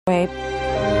Wait.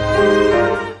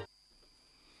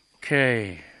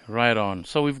 Okay, right on.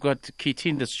 So we've got Kitty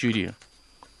in the studio.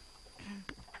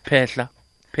 Phetla.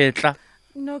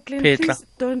 No, Glenn, Phetla. please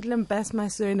don't lambast my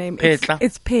surname. Phetla.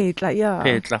 It's Phetla, yeah.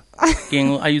 Phetla.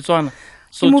 Are you Tswana?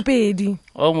 Ke Mopedi.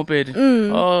 Oh, Mopedi.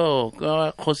 Oh,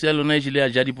 kgosi ya lona e jile a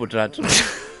ja dipotato.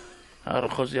 A re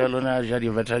kgosi ya lona a ja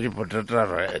dipotato.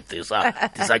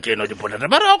 Tisa keno dipotato.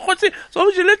 Ba re kgosi, so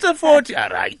o jile tse 40. A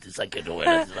re tisa keno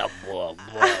wena tisa boa.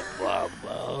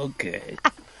 Okay.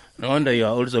 No wonder you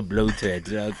are also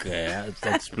bloated. Okay,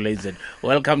 that explains it.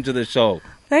 Welcome to the show.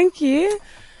 Thank you.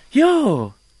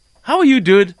 Yo, how are you,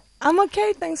 dude? I'm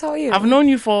okay, thanks. How are you? I've known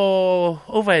you for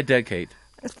over a decade.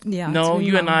 Yeah. No, it's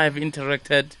you been and long. I have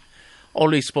interacted,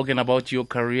 always spoken about your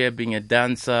career, being a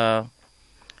dancer.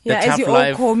 Yeah, the as you tough all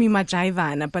life. call me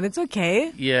Majaivana, but it's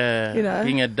okay. Yeah, You know.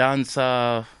 being a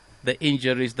dancer, the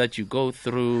injuries that you go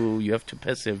through, you have to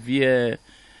persevere,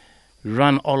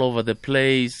 run all over the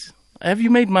place. Have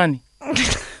you made money?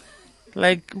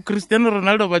 Like Cristiano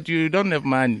Ronaldo, but you don't have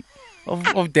money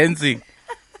of dancing.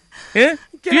 Yeah?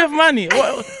 Do you have money?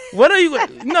 What are you...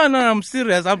 No, I'm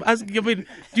serious. I'm asking you, do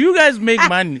you guys make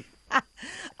money?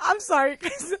 I'm sorry,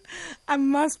 because I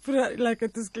must put it like a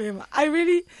disclaimer.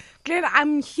 Glenn,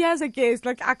 I'm here as a guest.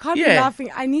 Like, I can't be Yeah. laughing.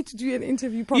 I need to do an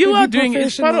interview properly. You are doing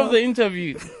it's part of the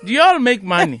interview. Do you all make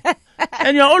money?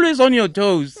 And you're always on your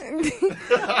toes.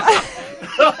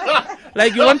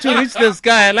 Like you want to reach the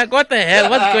sky. Like, what the hell?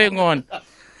 What's going on?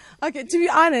 Okay, to be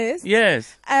honest,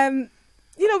 Yes.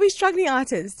 we're struggling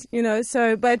artists,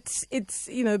 so, but it's,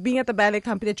 being at the ballet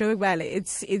company at Joburg Ballet,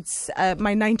 it's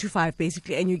my 9 to 5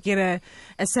 basically, and you get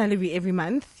a salary every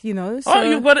month, so.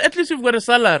 Oh, at least you've got a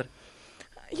salary.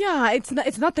 Yeah,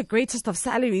 it's not the greatest of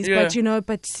salaries, Yeah.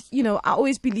 but I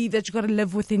always believe that you got to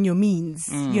live within your means.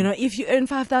 If you earn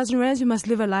 5,000 rands, you must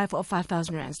live a life of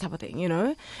 5,000 rands type of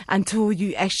thing, until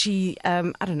you actually,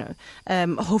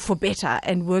 hope for better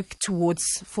and work towards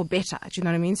for better. Do you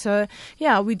know what I mean? So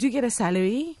yeah, we do get a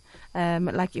salary,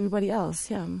 like everybody else.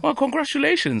 Yeah. Well,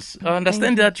 congratulations. I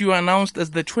understand that you were announced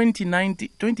as the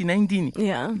 2019.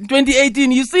 Yeah.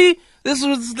 2018. You see, this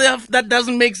was stuff that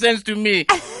doesn't make sense to me.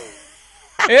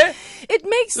 Eh? It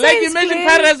makes sense. Like imagine Glenn.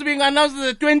 Paris being announced as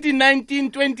the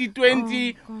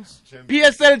 2019-2020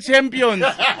 PSL champions.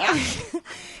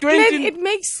 Glenn, it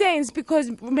makes sense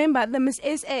because remember the Miss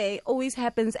SA always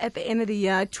happens at the end of the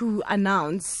year to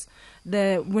announce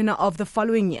the winner of the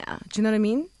following year. Do you know what I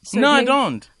mean? So No, I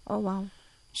don't. Oh wow.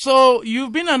 So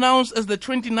you've been announced as the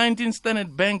 2019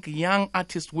 Standard Bank Young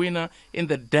Artist winner in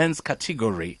the dance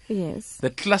category. Yes.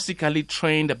 The classically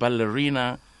trained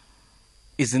ballerina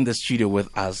is in the studio with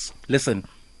us. Listen,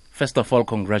 first of all,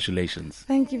 congratulations.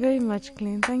 Thank you very much,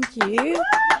 Glenn. Thank you.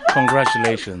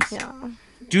 Congratulations. Yeah.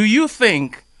 Do you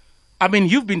think,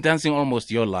 you've been dancing almost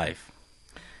your life.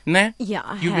 Ne? Yeah,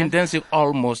 I You've been have. dancing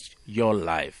almost your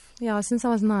life. Yeah, since I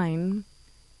was 9.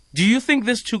 Do you think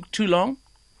this took too long?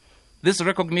 This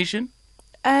recognition?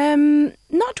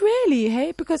 Not really,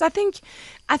 hey, because I think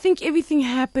everything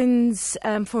happens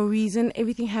for a reason.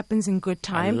 Everything happens in good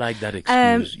time. I like that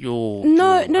excuse.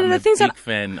 I'm a things big that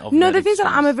fan of no, that the things that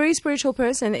I'm a excuse. very spiritual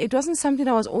person. It wasn't something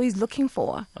I was always looking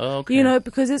for. Okay.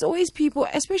 Because there's always people,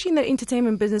 especially in the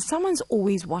entertainment business, someone's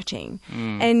always watching.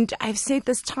 And I've said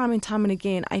this time and time and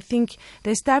again. I think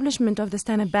the establishment of the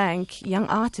Standard Bank Young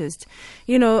Artist,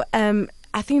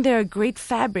 I think they're a great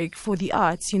fabric for the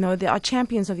arts. They are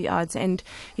champions of the arts, and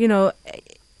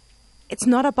it's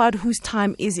not about whose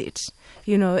time is it.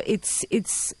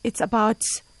 It's about,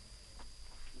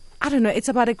 I don't know, it's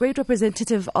about a great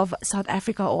representative of South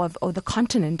Africa or the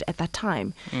continent at that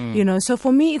time. So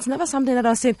for me, it's never something that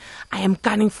I said, I am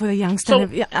gunning for the young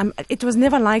Standard. It was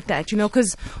never like that,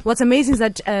 because what's amazing is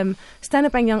that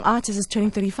Standard Bank Young Artist is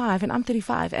turning 35 and I'm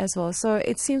 35 as well. So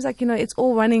it seems like, it's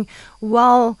all running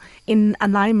well in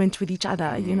alignment with each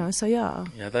other, so yeah.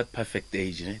 Yeah, that perfect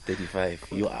age, 35.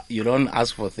 You don't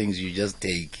ask for things, you just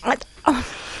take.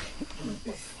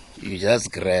 You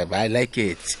just grab. I like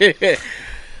it.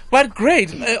 But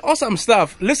great, awesome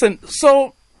stuff. Listen,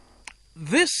 so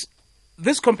this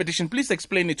competition, please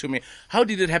explain it to me. How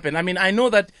did it happen? I know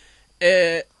that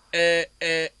in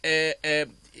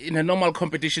a normal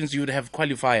competitions you would have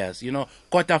qualifiers,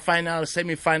 quarterfinals,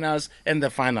 semifinals, and the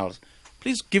finals.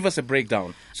 Please give us a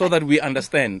breakdown so that we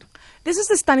understand. This is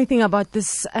the stunning thing about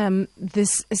this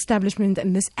this establishment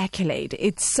and this accolade.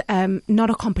 It's not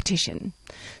a competition.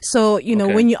 So, you know,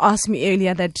 when you asked me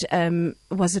earlier that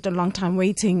was it a long time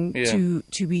waiting to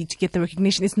get the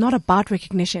recognition, it's not about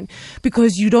recognition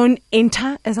because you don't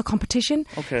enter as a competition.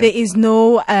 There is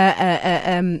no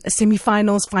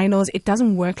semi-finals, finals. It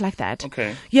doesn't work like that.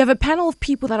 You have a panel of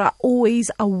people that are always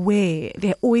aware.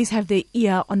 They always have their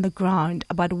ear on the ground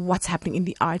about what's happening in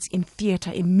the arts, in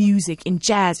theatre, in music, in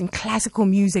jazz, in classical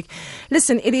music.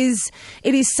 Listen, it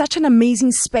is such an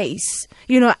amazing space,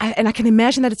 you know, and I can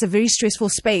imagine that it's a very stressful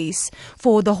space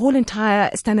for the whole entire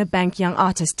Standard Bank Young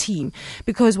Artist team,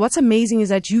 because what's amazing is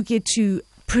that you get to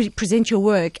present your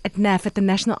work at NAF, at the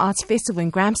National Arts Festival in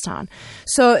Grahamstown.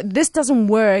 So this doesn't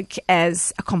work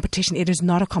as a competition. It is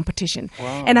not a competition.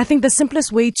 And I think the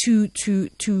simplest way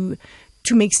to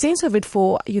make sense of it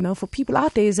for, you know, for people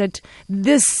out there is that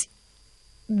this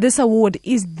award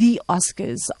is the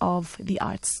Oscars of the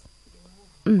arts.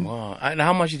 Wow. And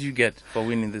how much did you get for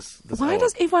winning this Why award?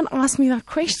 does everyone ask me that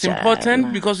question? It's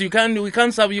important because you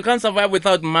can't survive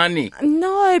without money.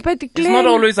 No, but Glenn, it's not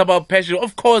always about passion.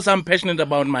 Of course, I'm passionate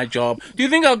about my job. Do you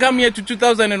think I'll come here to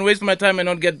 2000 and waste my time and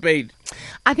not get paid?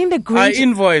 I think I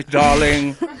invoice,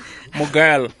 darling.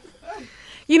 Miguel.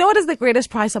 You know what is the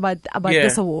greatest prize about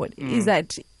this award is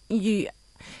that you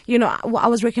know, I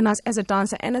was recognized as a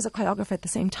dancer and as a choreographer at the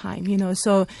same time, you know.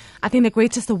 So I think the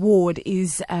greatest award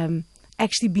is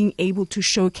actually being able to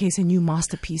showcase a new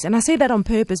masterpiece. And I say that on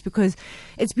purpose because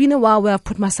it's been a while where I've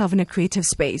put myself in a creative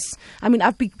space. I mean,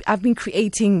 I've been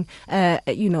creating,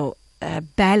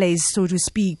 ballets, so to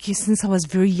speak, since I was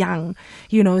very young,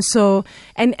 you know. So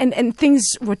and things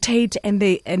rotate and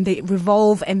they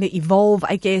revolve and they evolve,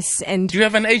 I guess. And do you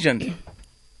have an agent? Do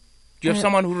you have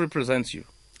someone who represents you?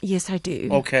 Yes, I do.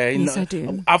 Okay. Yes, I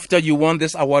do. After you won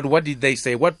this award, what did they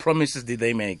say? What promises did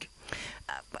they make?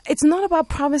 It's not about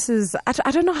promises.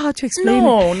 I don't know how to explain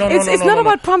it. It's not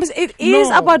about promise. It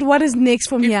is about what is next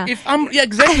from here.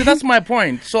 Exactly, that's my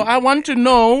point. So I want to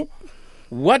know,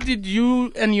 what did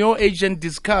you and your agent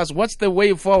discuss? What's the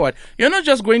way forward? You're not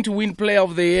just going to win Player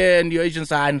of the Year and your agent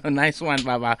say, nice one,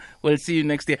 Baba. We'll see you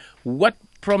next year. What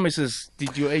promises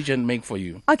did your agent make for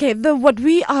you? Okay,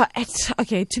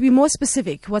 to be more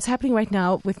specific, what's happening right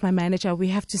now with my manager, we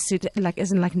have to sit,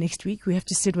 as in next week, we have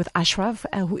to sit with Ashraf,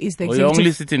 who is the executive. You're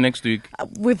only sitting next week?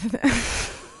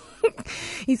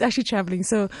 He's actually traveling,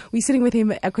 so we're sitting with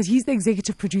him because he's the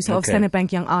executive producer of Standard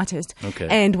Bank Young Artist.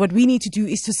 And what we need to do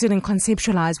is to sit and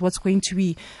conceptualize what's going to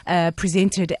be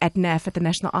presented at NAF, at the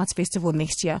National Arts Festival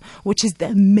next year, which is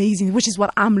which is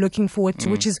what I'm looking forward to,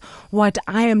 which is what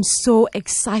I am so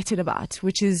excited about,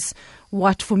 which is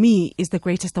what for me is the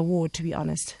greatest award, to be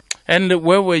honest. And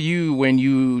where were you when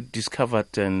you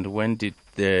discovered, and when did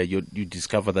you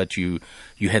discover that you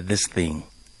had this thing,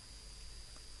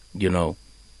 you know?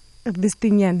 This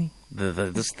thing, Yanni.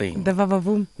 This thing. The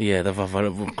vavavoom. Yeah, the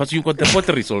vavavoom. Because you got the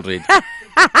potteries already.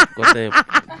 Got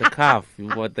the calf. You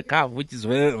got the calf, which is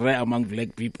very rare among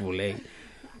black people. Eh?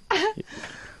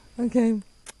 Okay.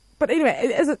 But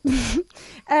anyway,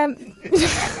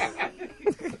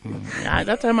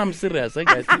 that time I'm serious. Eh,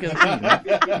 guys?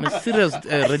 I'm a serious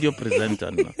radio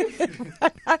presenter now.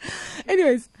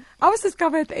 Anyways, I was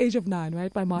discovered at the age of 9,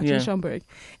 right, by Martin Schomburg.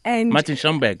 And Martin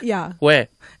Schomburg? Yeah. Where?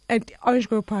 At Orange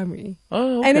Grove Primary.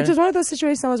 Oh, okay. And it was one of those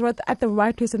situations I was at the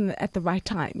right place and at the right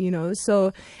time, you know.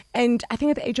 So, and I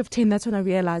think at the age of 10, that's when I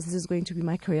realized this is going to be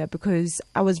my career, because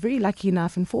I was very lucky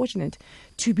enough and fortunate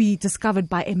to be discovered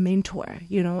by a mentor,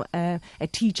 you know, a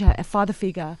teacher, a father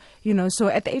figure, you know. So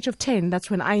at the age of 10, that's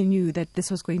when I knew that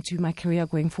this was going to be my career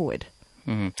going forward.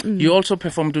 You also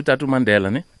performed to Tatu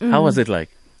Mandela, ne? How was it like?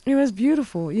 It was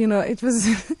beautiful, you know. It was,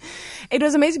 it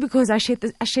was amazing because I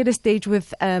shared a stage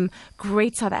with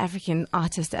great South African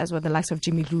artists as well, the likes of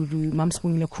Jimmy Lulu,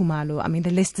 Mamsbungile Khumalo. I mean, the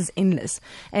list is endless.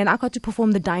 And I got to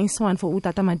perform the Dying Swan for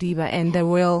Utata Madiba and the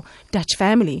Royal Dutch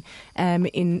family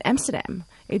in Amsterdam.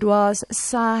 It was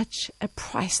such a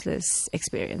priceless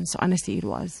experience. Honestly, it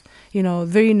was. You know,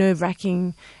 very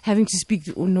nerve-wracking having to speak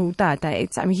to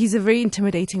Utata. I mean, he's a very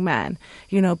intimidating man,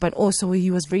 you know, but also he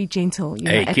was very gentle. You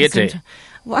know, Kitty.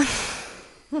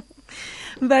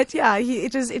 But yeah,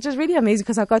 it was really amazing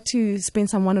because I got to spend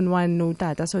some one-on-one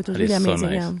Utata, so it was really amazing. So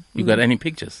nice. Yeah. You got any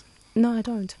pictures? No, I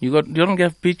don't. You don't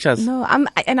get pictures? No,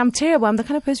 I'm terrible. I'm the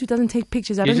kind of person who doesn't take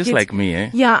pictures. You're just like me,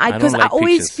 eh? Yeah, because I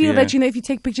always pictures, feel that, you know, if you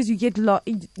take pictures,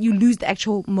 you lose the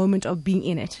actual moment of being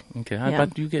in it. Okay,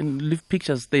 but you can leave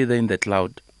pictures, stay there in the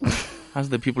cloud. Ask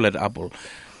the people at Apple.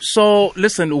 So,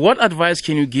 listen, what advice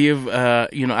can you give,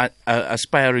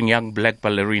 aspiring young black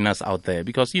ballerinas out there?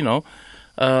 Because, you know,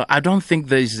 I don't think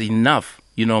there is enough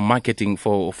marketing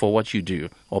for what you do,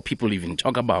 or people even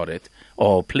talk about it,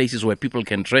 or places where people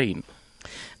can train?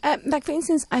 Like, for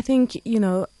instance, I think,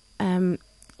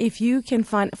 if you can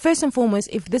find, first and foremost,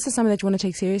 if this is something that you want to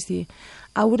take seriously,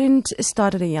 I wouldn't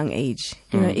start at a young age.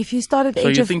 If you start at the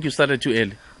age you think you started too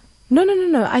early?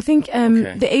 No. I think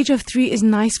the age of 3 is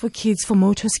nice for kids for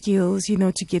motor skills,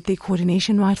 to get their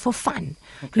coordination right, for fun,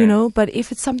 But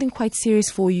if it's something quite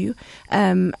serious for you,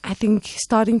 I think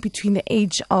starting between the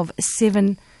age of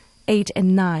 7, 8,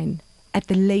 and 9 at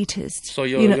the latest. So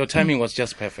your timing was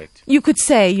just perfect. You could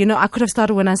say, I could have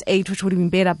started when I was 8, which would have been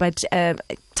better, but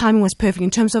timing was perfect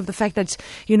in terms of the fact that,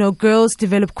 girls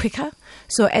develop quicker.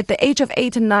 So at the age of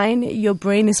 8 and 9, your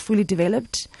brain is fully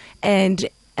developed, and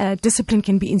discipline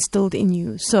can be instilled in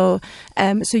you. So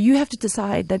you have to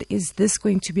decide that, is this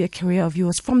going to be a career of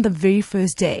yours from the very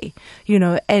first day,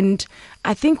 and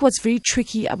I think what's very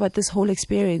tricky about this whole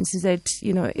experience is that,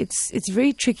 it's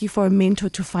very tricky for a mentor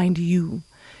to find you.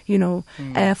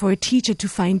 For a teacher to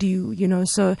find you,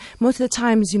 So most of the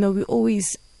times, we're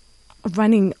always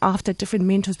running after different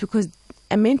mentors, because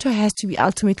a mentor has to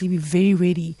ultimately be very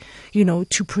ready,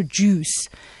 to produce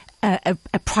a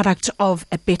product of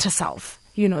a better self.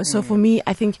 So for me,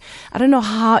 I think, I don't know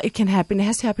how it can happen. It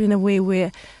has to happen in a way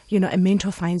where, a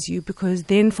mentor finds you, because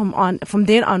then from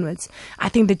then onwards, I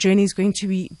think the journey is going to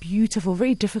be beautiful,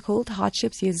 very difficult,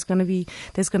 hardships. Yes,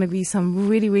 there's going to be some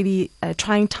really, really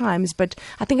trying times. But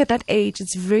I think at that age,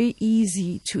 it's very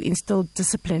easy to instill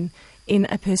discipline in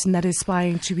a person that is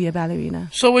aspiring to be a ballerina.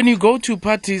 So when you go to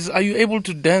parties, are you able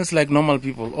to dance like normal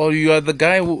people, or you are the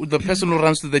person who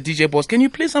runs to the DJ boss? Can you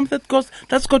play something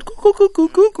that's got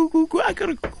I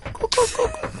got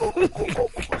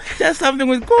just something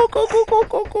with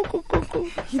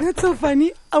It's so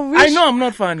funny. I know I'm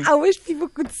not funny. I wish people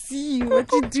could see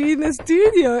what you do in the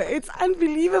studio. It's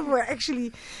unbelievable,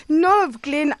 actually. No,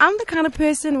 Glenn, I'm the kind of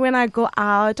person, when I go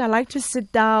out, I like to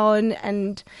sit down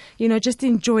and, just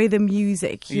enjoy the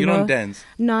music. You don't dance?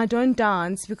 No, I don't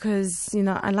dance because,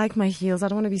 I like my heels. I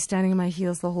don't want to be standing in my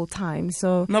heels the whole time.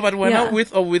 So no, but when out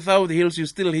with or without heels, you're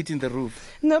still hitting the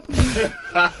roof. Nope.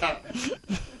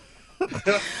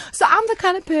 So I'm the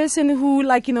kind of person who,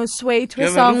 sway to a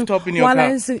song. You have a rooftop in your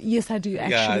car? Yes, I do,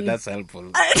 actually. Yeah, that's helpful.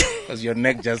 Because your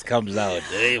neck just comes out.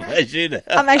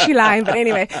 I'm actually lying, but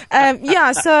anyway.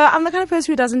 So I'm the kind of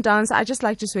person who doesn't dance. I just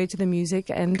like to sway to the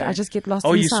music, and I just get lost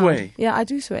in the sound. Oh, you sway? Yeah, I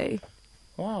do sway.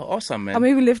 Wow, awesome, man. I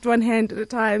maybe lift one hand at a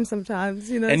time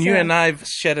sometimes, And you and I have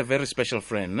shared a very special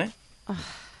friend, eh?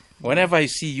 Whenever I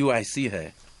see you, I see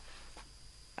her.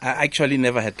 I actually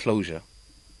never had closure.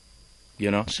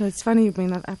 Sure, it's funny you bring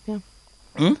that up, yeah.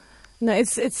 No,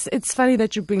 it's funny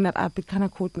that you bring that up. It kind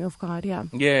of caught me off guard, yeah.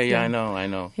 Yeah, I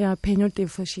know. Yeah, Penyo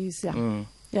Devo, she's,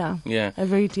 yeah, a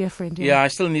very dear friend. Yeah, I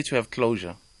still need to have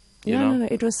closure. No,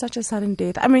 it was such a sudden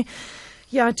death. I mean,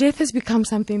 death has become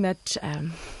something that...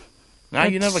 now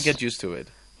you never get used to it.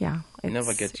 Yeah. You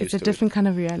never get used to it. It's a different kind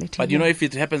of reality. But, if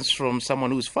it happens from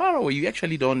someone who's far away, you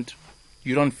actually don't...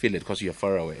 You don't feel it because you're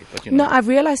far away. But, No, I've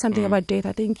realized something about death.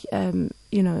 I think,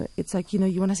 it's like,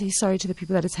 you want to say sorry to the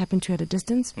people that it's happened to at a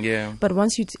distance. Yeah. But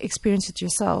once you experience it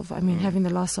yourself, I mean, having the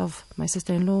loss of my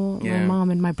sister-in-law, my mom,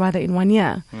 and my brother in 1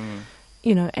 year, and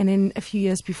then a few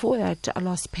years before that, I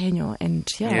lost Penyo. And,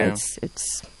 it's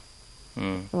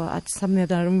well, it's something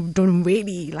that I don't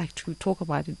really like to talk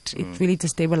about. It really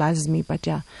destabilizes me. But,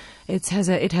 it has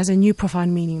a new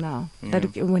profound meaning now,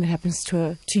 that when it happens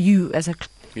to you as a...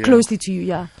 Closely to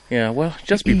you, Yeah, well,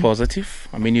 just be positive.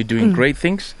 I mean, you're doing great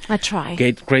things. I try.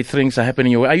 Great things are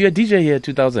happening your way. Are you a DJ here at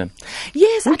 2000?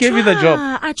 Yes, Who gave you the job?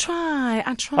 I try.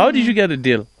 How did you get a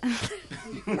deal?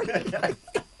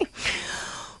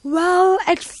 Well,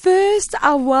 at first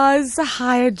I was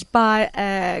hired by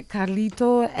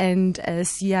Carlito and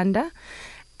Sianda.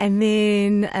 And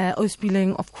then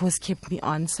Ospiling, of course, kept me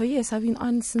on. So, yes, I've been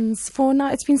on since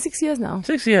it's been 6 years now.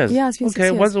 6 years? Yeah, it's been 6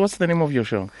 years. Okay, what's the name of your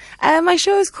show? My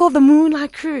show is called The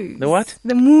Moonlight Cruise. The what?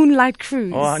 The Moonlight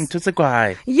Cruise. Oh, in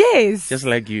Tutsekwa. Yes. Just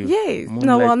like you. Yes.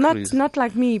 Moonlight not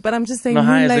like me, but I'm just saying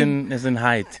high as in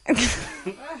height.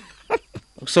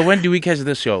 So when do we catch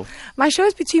this show? My show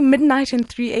is between midnight and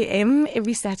 3 a.m.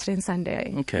 every Saturday and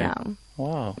Sunday. Okay. Yeah.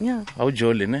 Wow. Yeah. How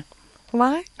jolly, ne?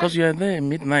 Why? Because you're there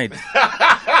midnight.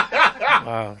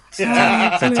 Wow. It's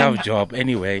a tough job.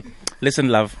 Anyway, listen,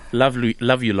 love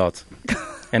you lot.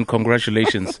 And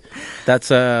congratulations.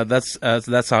 That's our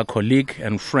colleague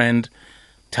and friend,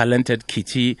 talented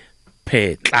Kitty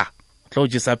Phetla.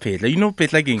 You know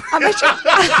Phetla King?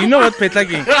 You know what Phetla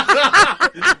King?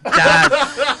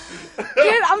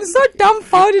 I'm so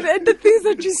dumbfounded. about it and the things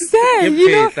that you say.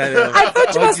 You know, I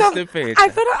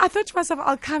thought to myself,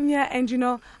 I'll come here and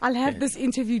I'll have this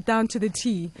interview down to the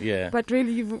T. Yeah. But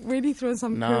really, you've really thrown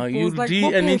some. No, you like,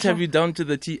 do an interview down to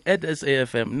the T at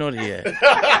SAFM, not here.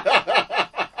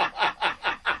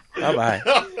 Bye bye.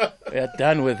 We are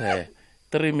done with her.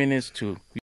 3 minutes to.